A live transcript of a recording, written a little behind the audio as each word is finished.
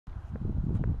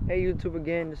Hey YouTube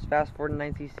again, this is Fast Forward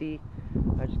 9cc.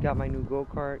 I just got my new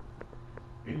go-kart.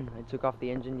 I took off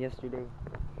the engine yesterday.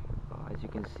 As you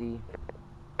can see,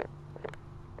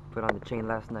 put on the chain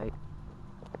last night.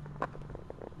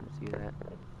 You see that?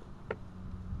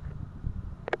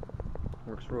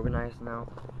 Works real nice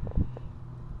now.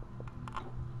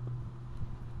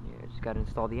 Yeah, I just gotta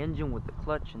install the engine with the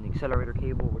clutch and the accelerator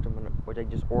cable, which I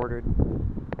just ordered.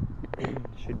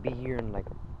 Should be here in like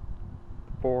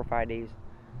 4 or 5 days.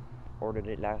 Ordered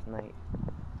it last night.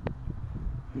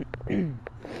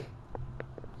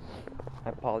 I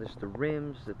polished the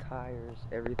rims, the tires,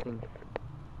 everything.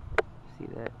 See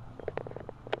that?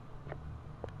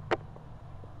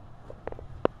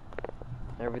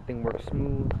 Everything works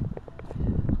smooth.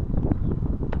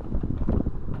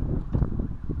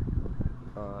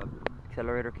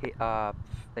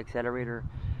 Accelerator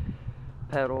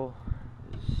pedal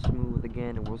is smooth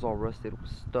again. It was all rusted. It was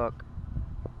stuck.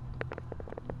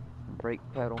 Brake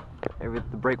pedal.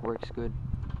 The brake works good.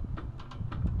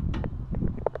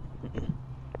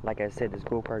 Like I said, this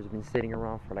go-kart's been sitting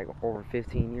around for like over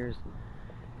 15 years,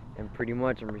 and pretty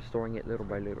much I'm restoring it little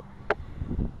by little.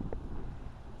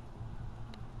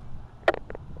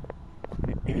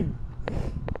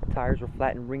 Tires were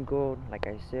flat and wrinkled, like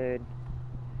I said.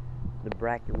 The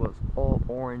bracket was all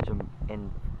orange and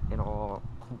all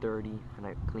dirty, and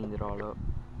I cleaned it all up.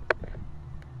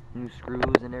 New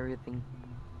screws and everything.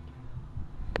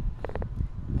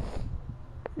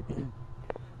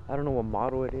 I don't know what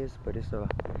model it is, but it's a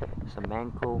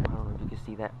Manco. I don't know if you can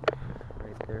see that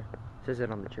right there. It says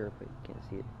it on the chair, but you can't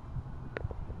see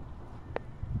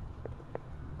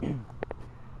it.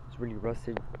 It's really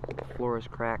rusted. The floor is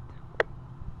cracked.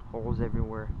 Holes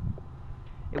everywhere.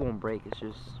 It won't break. It's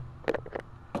just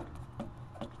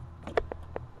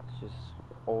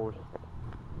old.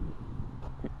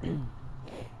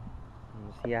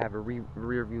 See, I have a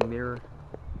rear view mirror,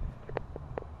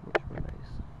 which were nice.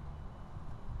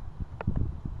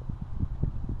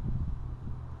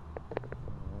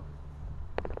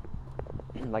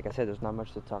 Like I said, there's not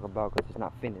much to talk about because it's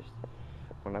not finished.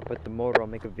 When I put the motor, I'll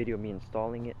make a video of me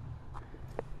installing it.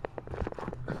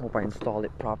 I hope I install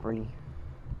it properly.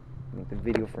 Make the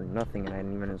video for nothing and I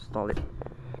didn't even install it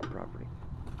properly.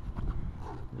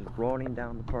 Just rolling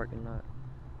down the parking lot.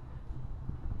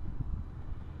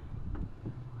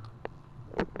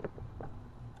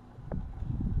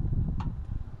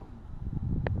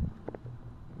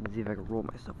 Let's see if I can roll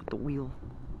myself with the wheel.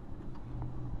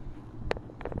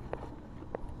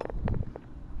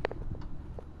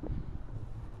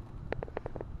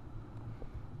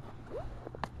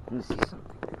 Let me see something.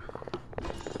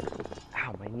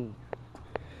 Ow, my knee.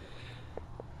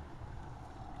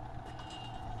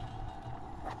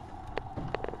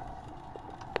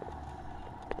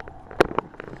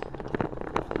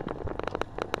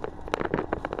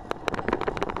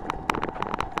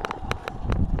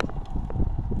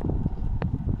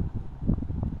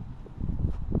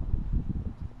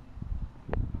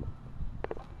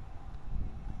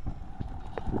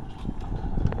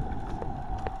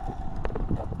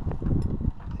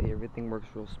 Everything works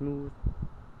real smooth.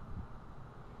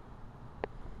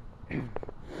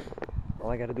 All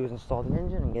I gotta do is install the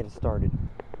engine and get it started.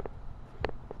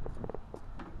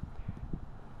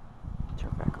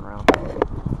 Turn back around.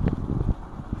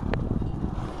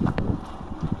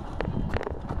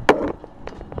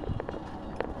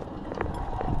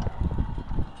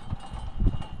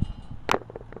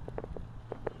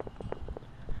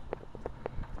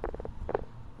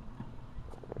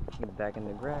 Get back in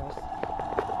the grass.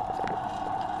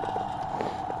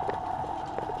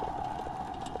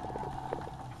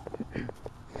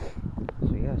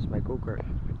 Yes, my go-kart.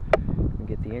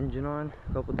 Get the engine on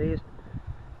a couple days.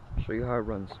 Show you how it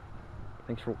runs.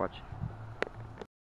 Thanks for watching.